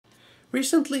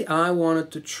Recently, I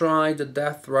wanted to try the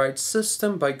Death Ride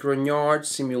system by Grognard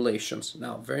Simulations.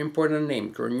 Now, very important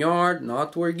name, Grognard,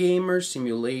 not Wargamers,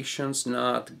 Simulations,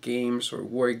 not games or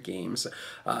war games.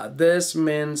 This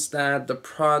means that the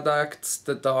products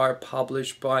that are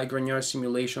published by Grognard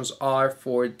Simulations are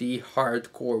for the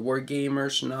hardcore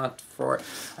wargamers, not for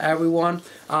everyone.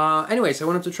 Anyways, I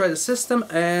wanted to try the system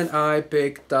and I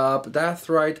picked up Death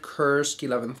Ride Kursk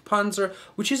 11th Panzer,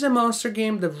 which is a monster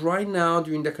game that right now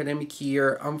during the academic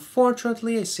year,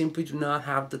 unfortunately, I simply do not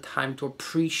have the time to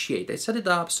appreciate. I set it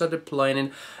up, started playing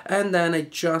it, and then I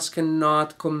just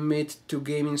cannot commit to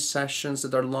gaming sessions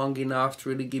that are long enough to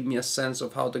really give me a sense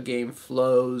of how the game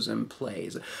flows and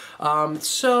plays.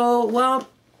 Well,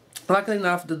 luckily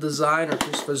enough, the designer,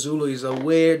 Chris Fazzulo, is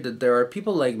aware that there are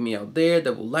people like me out there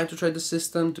that would like to try the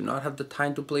system, do not have the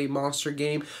time to play a monster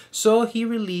game, so he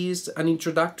released an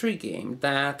introductory game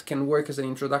that can work as an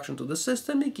introduction to the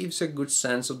system. It gives a good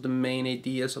sense of the main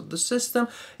ideas of the system.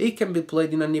 It can be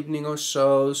played in an evening or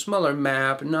so, smaller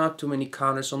map, not too many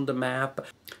counters on the map.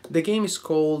 The game is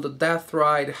called Death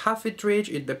Ride Hafid.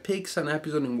 It depicts an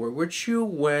episode in World War II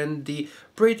when the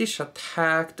British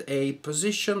attacked a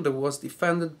position that was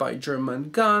defended by German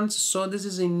guns. So this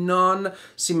is a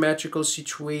non-symmetrical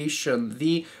situation.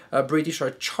 The British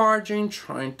are charging,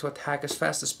 trying to attack as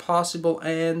fast as possible,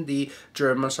 and the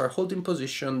Germans are holding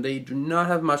position. They do not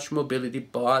have much mobility,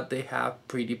 but they have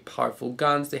pretty powerful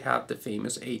guns. They have the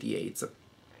famous 88s.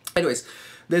 Anyways,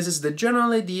 this is the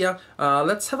general idea.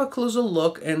 Let's have a closer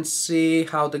look and see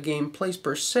how the game plays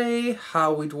per se,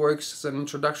 how it works as an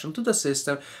introduction to the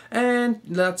system, and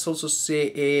let's also see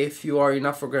if you are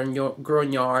enough for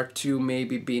Grognard to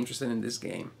maybe be interested in this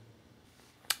game.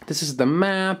 This is the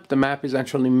map. The map is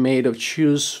actually made of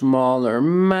two smaller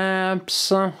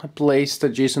maps placed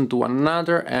adjacent to one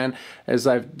another, and as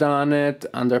I've done it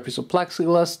under a piece of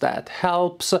plexiglass, that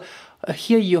helps.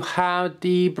 Here you have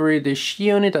the British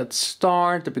unit at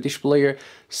start. The British player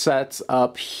sets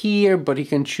up here, but he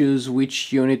can choose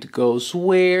which unit goes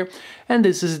where. And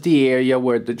this is the area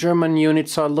where the German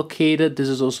units are located. This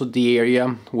is also the area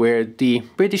where the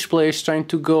British player is trying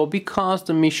to go, because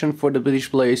the mission for the British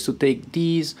player is to take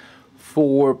these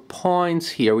 4 points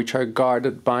here, which are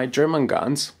guarded by German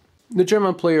guns. The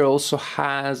German player also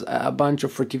has a bunch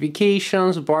of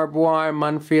fortifications, barbed wire,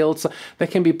 minefields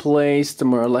that can be placed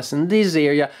more or less in this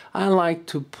area. I like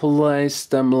to place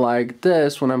them like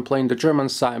this when I'm playing the German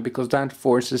side, because that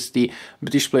forces the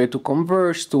British player to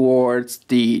converge towards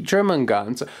the German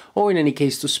guns, or in any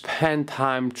case to spend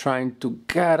time trying to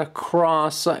get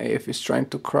across if he's trying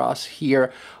to cross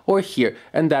here or here,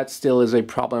 and that still is a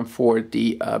problem for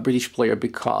the British player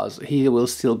because he will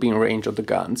still be in range of the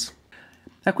guns.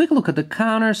 A quick look at the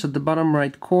counters. At the bottom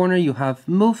right corner you have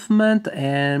movement,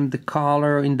 and the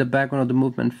color in the background of the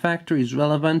movement factor is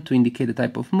relevant to indicate the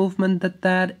type of movement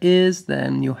that is.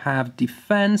 Then you have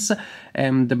defense,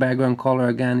 and the background color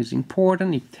again is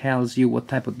important. It tells you what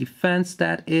type of defense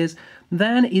that is.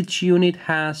 Then each unit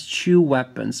has two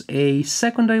weapons, a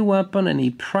secondary weapon and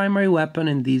a primary weapon,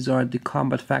 and these are the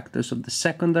combat factors of the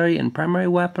secondary and primary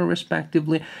weapon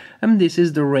respectively, and this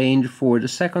is the range for the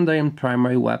secondary and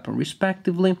primary weapon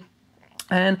respectively.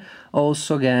 And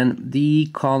also again, the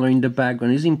color in the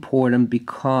background is important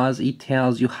because it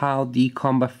tells you how the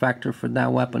combat factor for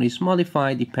that weapon is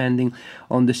modified depending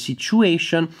on the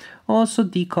situation. Also,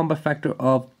 the combat factor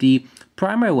of the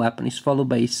primary weapon is followed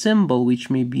by a symbol which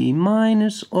may be a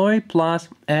minus or a plus,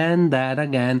 and that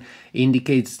again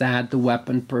indicates that the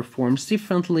weapon performs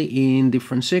differently in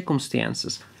different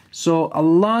circumstances. So a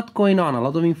lot going on, a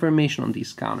lot of information on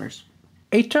these counters.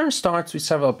 A turn starts with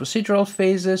several procedural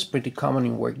phases, pretty common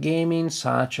in wargaming,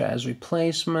 such as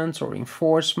replacements or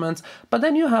reinforcements, but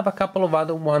then you have a couple of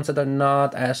other ones that are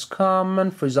not as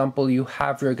common. For example, you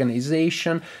have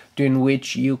reorganization, during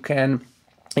which you can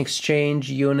exchange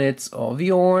units of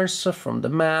yours from the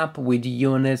map with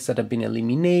units that have been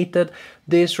eliminated.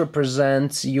 This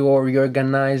represents your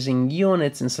reorganizing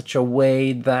units in such a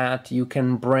way that you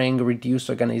can bring reduced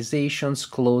organizations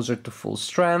closer to full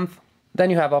strength. Then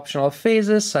you have optional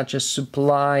phases such as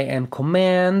supply and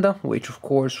command, which of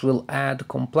course will add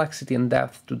complexity and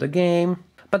depth to the game.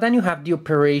 But then you have the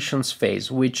operations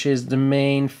phase, which is the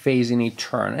main phase in a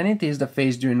turn, and it is the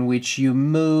phase during which you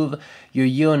move your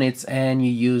units and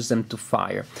you use them to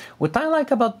fire. What I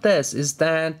like about this is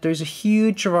that there's a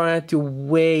huge variety of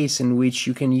ways in which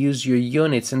you can use your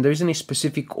units, and there isn't a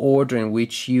specific order in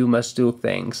which you must do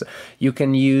things. You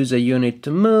can use a unit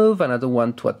to move, another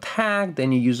one to attack,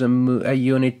 then you use a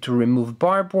unit to remove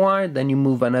barbed wire, then you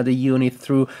move another unit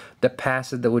through the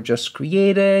passes that were just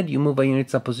created, you move a unit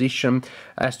to a position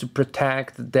as to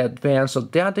protect the advance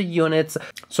of the other units.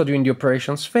 So during the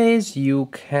operations phase, you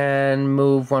can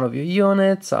move one of your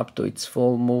units up to its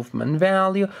full movement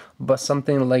value, but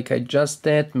something like I just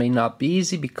did may not be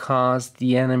easy because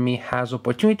the enemy has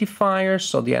opportunity fire,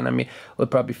 so the enemy will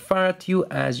probably fire at you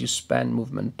as you spend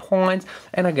movement points.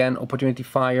 And again, opportunity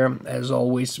fire, as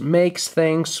always, makes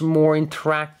things more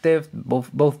interactive.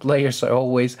 Both players are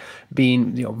always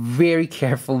being, very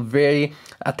careful, very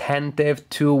attentive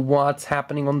to what's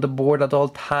happening on the board at all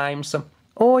times.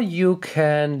 Or you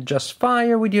can just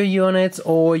fire with your units,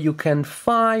 or you can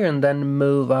fire and then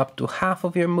move up to half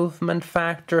of your movement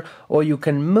factor, or you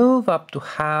can move up to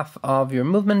half of your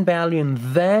movement value and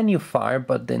then you fire,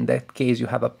 but in that case you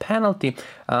have a penalty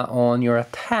on your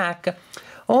attack.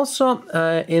 Also,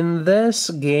 in this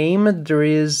game, there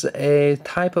is a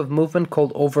type of movement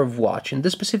called Overwatch. In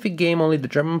this specific game, only the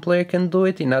German player can do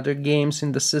it. In other games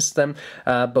in the system,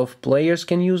 both players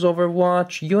can use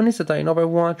Overwatch. Units that are in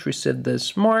Overwatch receive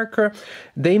this marker.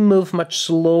 They move much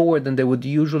slower than they would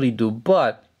usually do,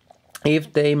 but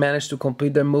if they manage to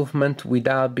complete their movement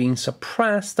without being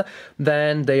suppressed,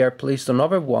 then they are placed on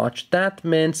Overwatch. That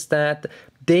means that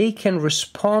they can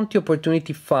respond to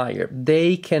opportunity fire.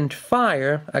 They can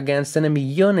fire against enemy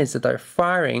units that are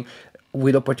firing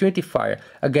with opportunity fire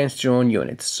against your own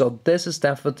units. So this is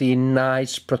definitely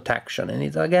nice protection, and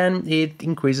it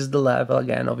increases the level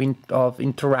again of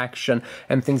interaction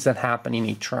and things that happen in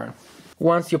each turn.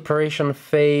 Once the operation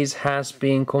phase has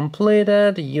been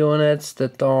completed, units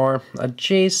that are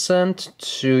adjacent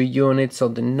to units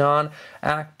of the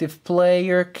non-active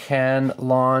player can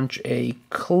launch a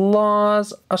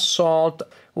claws assault,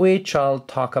 which I'll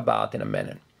talk about in a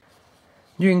minute.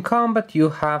 During combat, you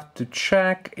have to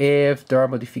check if there are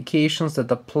modifications that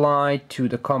apply to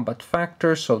the combat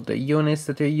factors of the units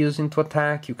that you're using to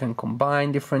attack. You can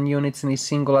combine different units in a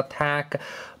single attack,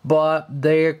 but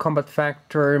their combat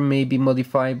factor may be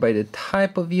modified by the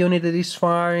type of unit that is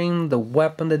firing, the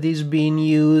weapon that is being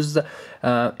used,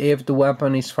 if the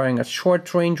weapon is firing at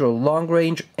short range or long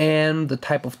range, and the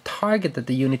type of target that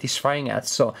the unit is firing at.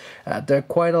 So there are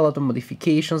quite a lot of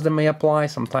modifications that may apply.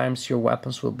 Sometimes your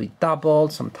weapons will be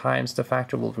doubled, sometimes the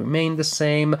factor will remain the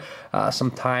same,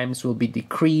 sometimes will be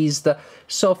decreased.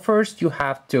 So first you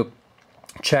have to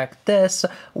check this,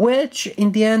 which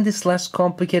in the end is less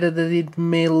complicated than it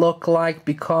may look like,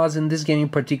 because in this game in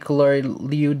particular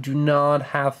you do not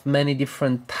have many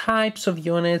different types of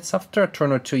units. After a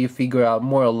turn or two you figure out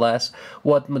more or less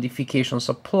what modifications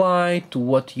apply to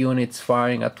what units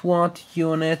firing at what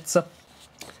units.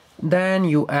 Then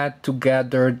you add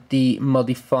together the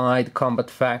modified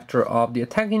combat factor of the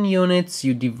attacking units,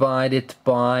 you divide it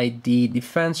by the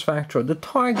defense factor of the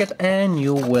target, and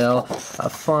you will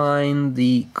find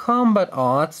the combat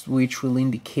odds, which will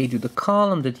indicate you the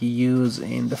column that you use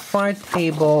in the fight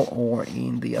table or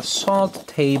in the assault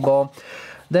table.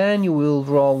 Then you will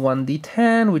roll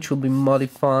 1d10, which will be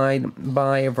modified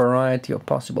by a variety of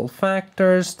possible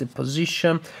factors: the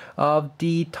position of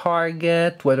the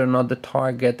target, whether or not the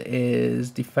target is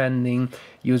defending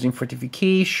using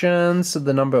fortifications,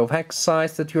 the number of hex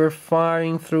sites that you're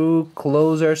firing through,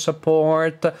 closer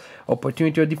support,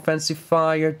 opportunity or defensive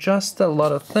fire, just a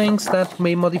lot of things that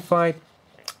may modify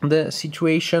the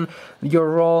situation, your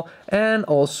role. And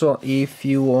also, if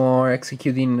you are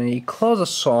executing a close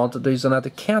assault, there is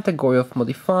another category of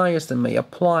modifiers that may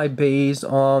apply based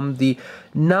on the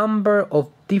number of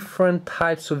different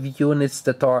types of units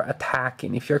that are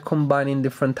attacking. If you're combining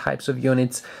different types of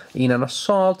units in an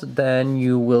assault, then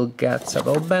you will get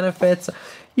several benefits.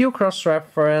 You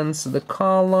cross-reference the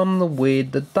column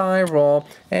with the die roll,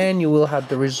 and you will have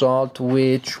the result,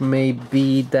 which may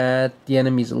be that the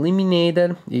enemy is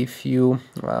eliminated if you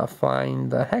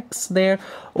find the hex there,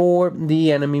 or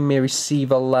the enemy may receive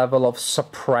a level of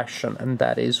suppression, and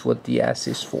that is what the S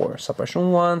is for: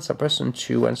 suppression 1, suppression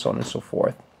 2, and so on and so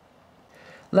forth.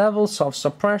 Levels of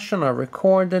suppression are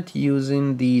recorded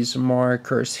using these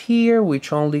markers here,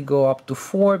 which only go up to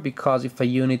 4, because if a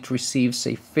unit receives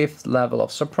a 5th level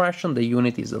of suppression, the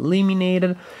unit is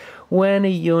eliminated. When a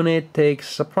unit takes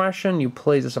suppression, you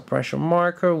place a suppression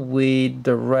marker with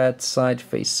the red side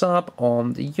face up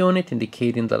on the unit,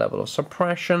 indicating the level of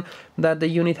suppression that the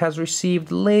unit has received.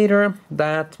 Later,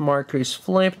 that marker is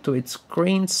flipped to its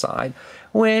green side,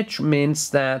 which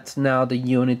means that now the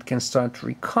unit can start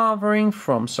recovering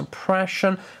from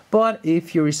suppression. But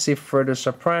if you receive further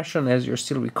suppression as you're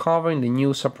still recovering, the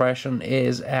new suppression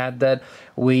is added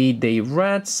with the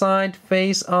red side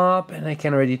face up, and I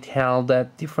can already tell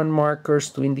that different markers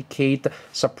to indicate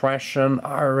suppression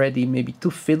are already maybe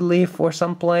too fiddly for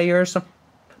some players.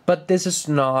 But this is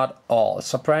not all.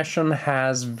 Suppression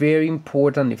has very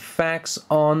important effects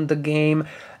on the game,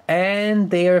 and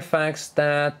they are effects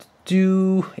that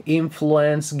do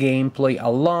influence gameplay a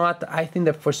lot. I think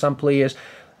that for some players,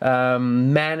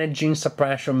 managing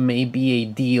suppression may be a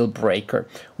deal breaker.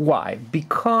 Why?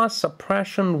 Because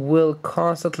suppression will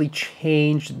constantly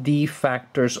change the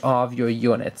factors of your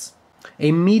units.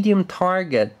 A medium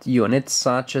target unit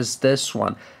such as this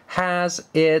one has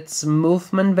its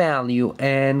movement value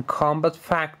and combat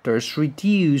factors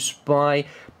reduced by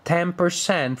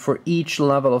 10% for each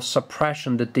level of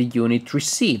suppression that the unit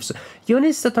receives.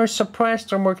 Units that are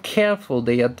suppressed are more careful,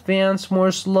 they advance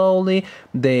more slowly,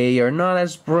 they are not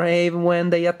as brave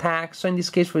when they attack. So in this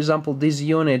case, for example, this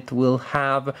unit will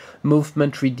have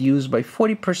movement reduced by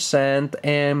 40%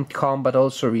 and combat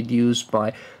also reduced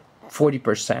by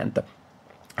 40%.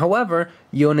 However,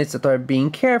 units that are being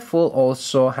careful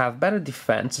also have better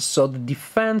defense, so the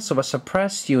defense of a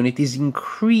suppressed unit is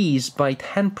increased by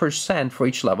 10% for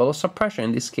each level of suppression.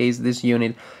 In this case, this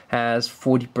unit has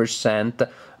 40%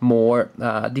 more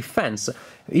defense.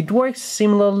 It works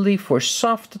similarly for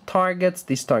soft targets,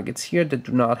 these targets here that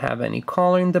do not have any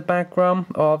color in the background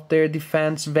of their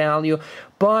defense value,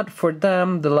 but for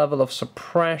them, the level of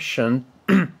suppression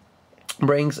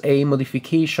brings a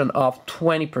modification of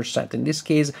 20%. In this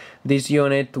case, this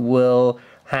unit will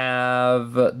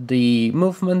have the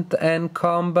movement and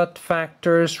combat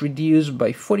factors reduced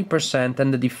by 40%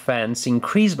 and the defense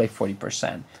increased by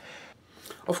 40%.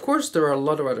 Of course, there are a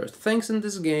lot of other things in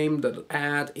this game that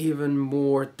add even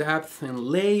more depth and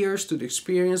layers to the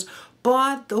experience,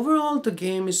 but overall the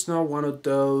game is not one of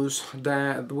those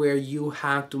that where you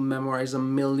have to memorize a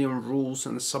million rules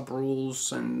and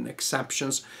sub-rules and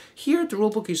exceptions. Here the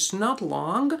rulebook is not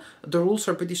long, the rules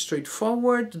are pretty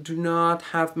straightforward, do not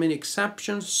have many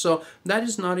exceptions, so that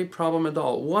is not a problem at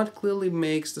all. What clearly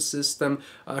makes the system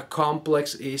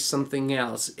complex is something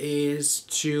else, is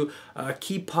to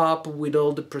keep up with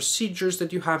all the procedures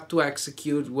that you have to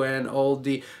execute when all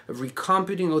the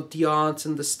recomputing of the odds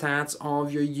and the stats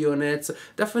of your unit.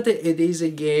 Definitely it is a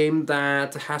game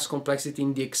that has complexity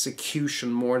in the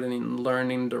execution more than in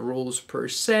learning the rules per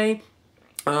se.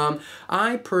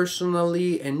 I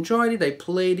personally enjoyed it. I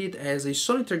played it as a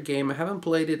solitaire game. I haven't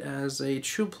played it as a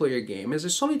two-player game. As a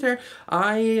solitaire,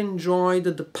 I enjoyed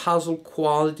the puzzle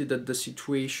quality that the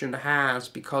situation has,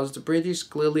 because the British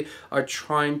clearly are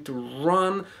trying to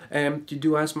run and to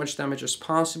do as much damage as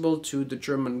possible to the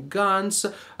German guns,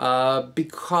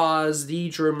 because the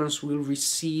Germans will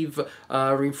receive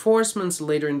reinforcements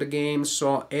later in the game.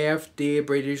 So if the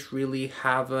British really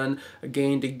haven't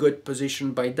gained a good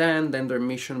position by then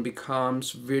their mission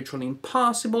becomes virtually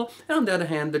impossible. And on the other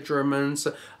hand, the Germans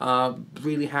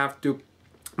really have to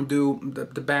do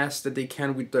the best that they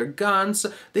can with their guns.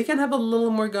 They can have a little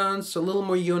more guns, a little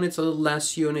more units, a little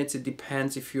less units. It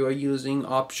depends if you are using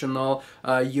optional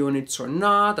units or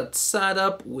not at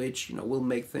setup, which will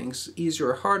make things easier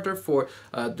or harder for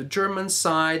the German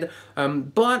side.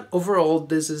 But overall,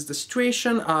 this is the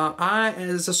situation.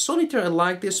 As a solitaire, I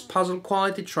like this puzzle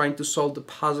quality, trying to solve the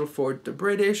puzzle for the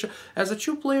British. As a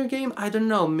two-player game, I don't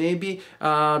know, maybe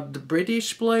the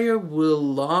British player will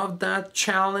love that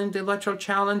challenge, the electoral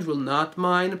challenge, will not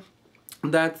mind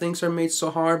that things are made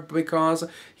so hard because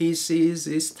he sees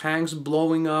his tanks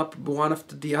blowing up one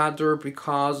after the other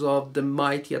because of the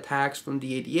mighty attacks from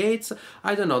the 88s.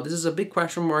 I don't know, this is a big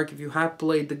question mark. If you have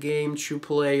played the game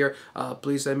two-player,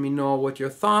 please let me know what your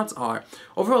thoughts are.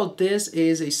 Overall, this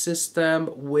is a system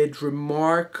with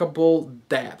remarkable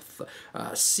depth.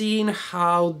 Seeing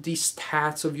how the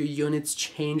stats of your units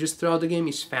changes throughout the game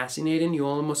is fascinating. You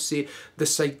almost see the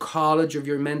psychology of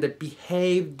your men that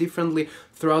behave differently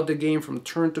throughout the game from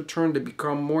turn to turn. They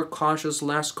become more cautious,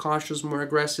 less cautious, more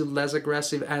aggressive, less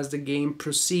aggressive as the game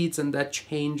proceeds, and that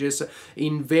changes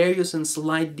in various and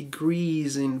slight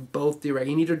degrees in both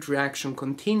in either direction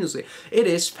continuously. It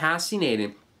is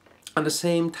fascinating. At the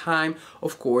same time,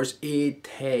 of course, it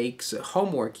takes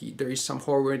homework. There is some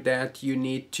homework that you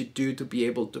need to do to be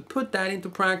able to put that into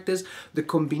practice. The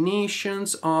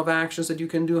combinations of actions that you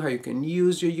can do, how you can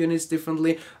use your units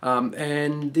differently,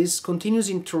 and this continuous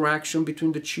interaction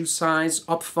between the two sides,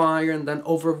 upfire and then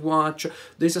overwatch.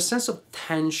 There's a sense of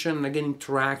tension and again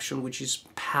interaction which is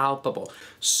palpable.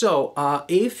 So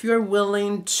if you're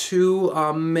willing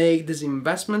to make this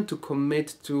investment, to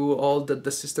commit to all that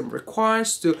the system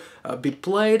requires to be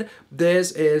played,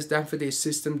 this is definitely a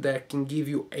system that can give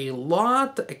you a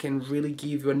lot. It can really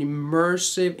give you an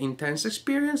immersive, intense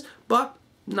experience, but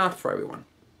not for everyone.